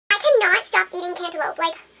eating cantaloupe.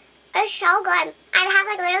 Like, it's so good. I have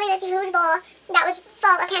like literally this huge bowl that was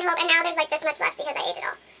full of cantaloupe, and now there's like this much left because I ate it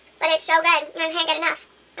all. But it's so good, and I can't get enough.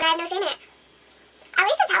 And I have no shame in it. At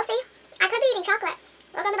least it's healthy. I could be eating chocolate.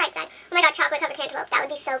 Look on the bright side. Oh my god, chocolate covered cantaloupe. That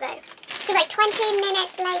would be so good. So like 20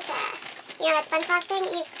 minutes later. You know that SpongeBob thing?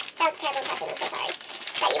 That was a terrible impression. I'm so sorry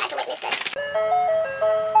that you had to witness this.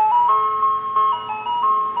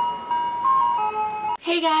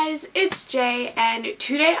 Hey guys, it's Jay, and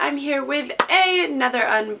today I'm here with another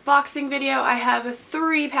unboxing video. I have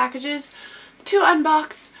 3 packages to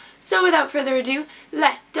unbox, so without further ado,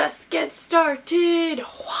 let us get started.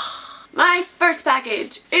 My first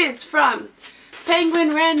package is from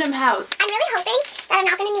Penguin Random House. I'm really hoping that I'm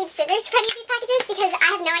not going to need scissors for any of these packages because I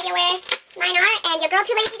have no idea where mine are, and your girl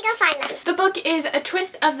too lazy to go find them. The book is A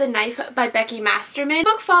Twist of the Knife by Becky Masterman. The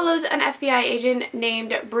book follows an FBI agent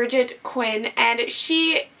named Bridget Quinn, and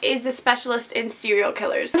she is a specialist in serial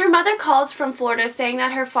killers. When her mother calls from Florida saying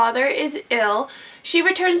that her father is ill, she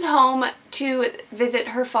returns home to visit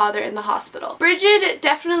her father in the hospital. Bridget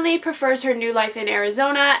definitely prefers her new life in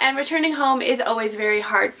Arizona, and returning home is always very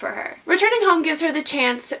hard for her. Returning home gives her the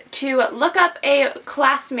chance to look up a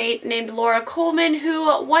classmate named Laura Coleman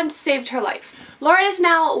who once saved her life. Laura is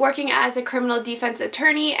now working as a criminal defense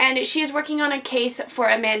attorney, and she is working on a case for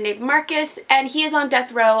a man named Marcus, and he is on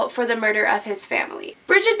death row for the murder of his family.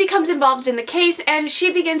 Bridget becomes involved in the case, and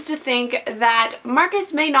she begins to think that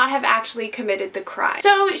Marcus may not have actually committed the crime.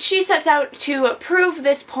 So she sets out to prove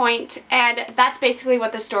this point, and that's basically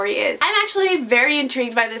what the story is. I'm actually very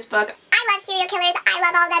intrigued by this book. I love serial killers. I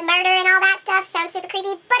love all the murder and all that stuff. Sounds super creepy,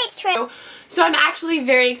 but it's true. So I'm actually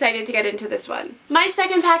very excited to get into this one. My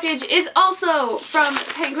second package is also from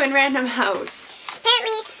Penguin Random House.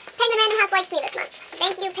 Apparently, Penguin Random House likes me this month.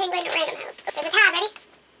 Thank you, Penguin Random House. There's a tab, ready?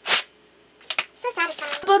 So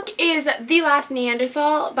satisfying. The book is The Last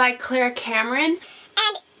Neanderthal by Claire Cameron.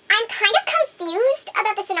 And I'm kind of confused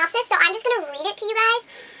about the synopsis, so I'm just going to read it to you guys.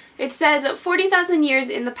 It says, 40,000 years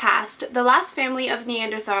in the past, the last family of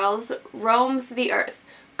Neanderthals roams the earth.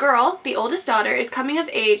 Girl, the oldest daughter, is coming of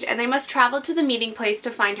age, and they must travel to the meeting place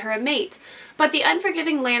to find her a mate. But the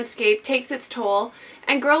unforgiving landscape takes its toll,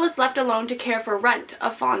 and Girl is left alone to care for Runt,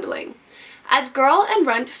 a fondling. As Girl and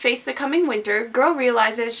Runt face the coming winter, Girl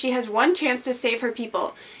realizes she has one chance to save her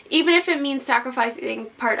people, even if it means sacrificing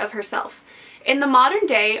part of herself. In the modern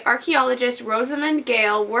day, archaeologist Rosamund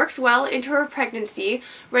Gale works well into her pregnancy,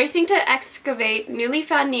 racing to excavate newly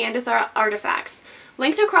found Neanderthal artifacts.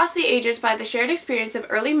 Linked across the ages by the shared experience of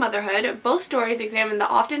early motherhood, both stories examine the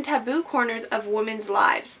often taboo corners of women's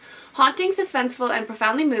lives. Haunting, suspenseful, and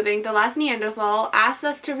profoundly moving, The Last Neanderthal asks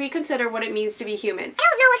us to reconsider what it means to be human. I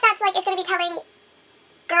don't know if that's like, it's going to be telling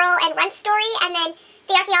Girl and Runt's story, and then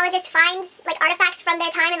the archaeologist finds like artifacts from their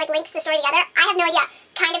time and like links the story together. I have no idea.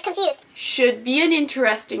 Kind of confused. Should be an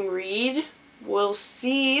interesting read. We'll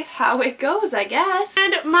see how it goes, I guess.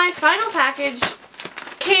 And my final package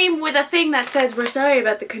came with a thing that says, "We're sorry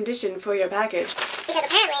about the condition for your package." Because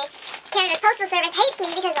apparently, Canada's Postal Service hates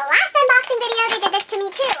me because the last unboxing video they did this to me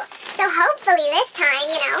too. So hopefully this time,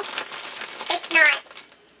 you know, it's not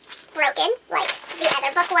broken like the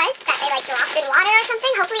other book was, that they like dropped in water or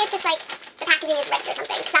something. Hopefully it's just like the packaging is ripped or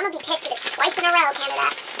something, because I'm going to be pissed if it's twice in a row, Canada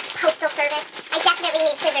Postal Service. I definitely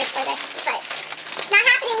need scissors for this, but it's not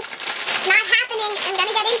happening. It's not happening. I'm going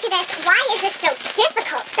to get into this. Why is this so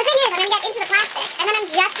difficult? The thing is, I'm going to get into the plastic, and then I'm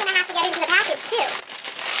just going to have to get into the package too.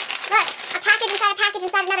 Look, a package inside a package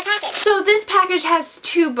inside another package. So this package has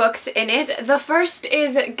 2 books in it. The first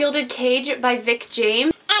is Gilded Cage by Vic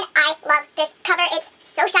James. And I love this cover. It's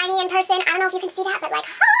so shiny in person. I don't know if you can see that, but like,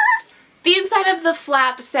 The inside of the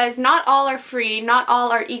flap says, "Not all are free, not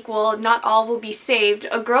all are equal, not all will be saved.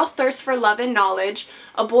 A girl thirsts for love and knowledge,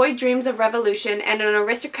 a boy dreams of revolution, and an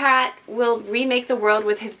aristocrat will remake the world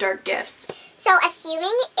with his dark gifts." So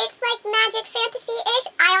assuming it's like magic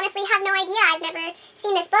fantasy-ish, I honestly have no idea. I've never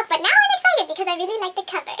seen this book, but now I'm excited because I really like the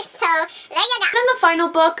cover. So there you go. And then the final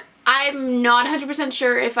book, I'm not 100%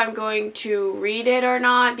 sure if I'm going to read it or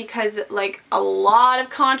not, because like a lot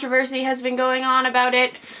of controversy has been going on about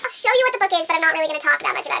it. I'll show you what the book is, but I'm not really going to talk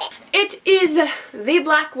that much about it. It is The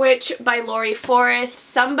Black Witch by Lori Forrest.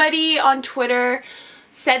 Somebody on Twitter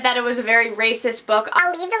said that it was a very racist book.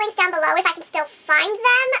 I'll leave the links down below if I can still find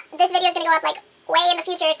them. This video is going to go up like way in the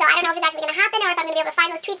future, so I don't know if it's actually going to happen or if I'm going to be able to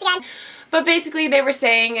find those tweets again. But basically they were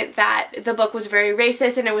saying that the book was very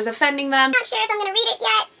racist and it was offending them. I'm not sure if I'm going to read it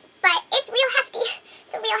yet, but it's real hefty.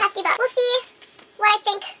 It's a real hefty book. We'll see what I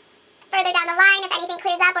think further down the line, if anything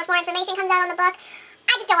clears up or if more information comes out on the book.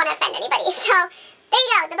 I just don't want to offend anybody, so there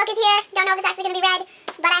you go. The book is here. Don't know if it's actually going to be read,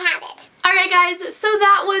 but I have it. Alright guys, so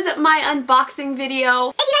that was my unboxing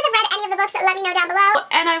video. If you guys have read any of the books, let me know down below.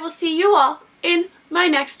 And I will see you all in my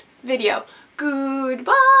next video.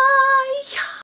 Goodbye!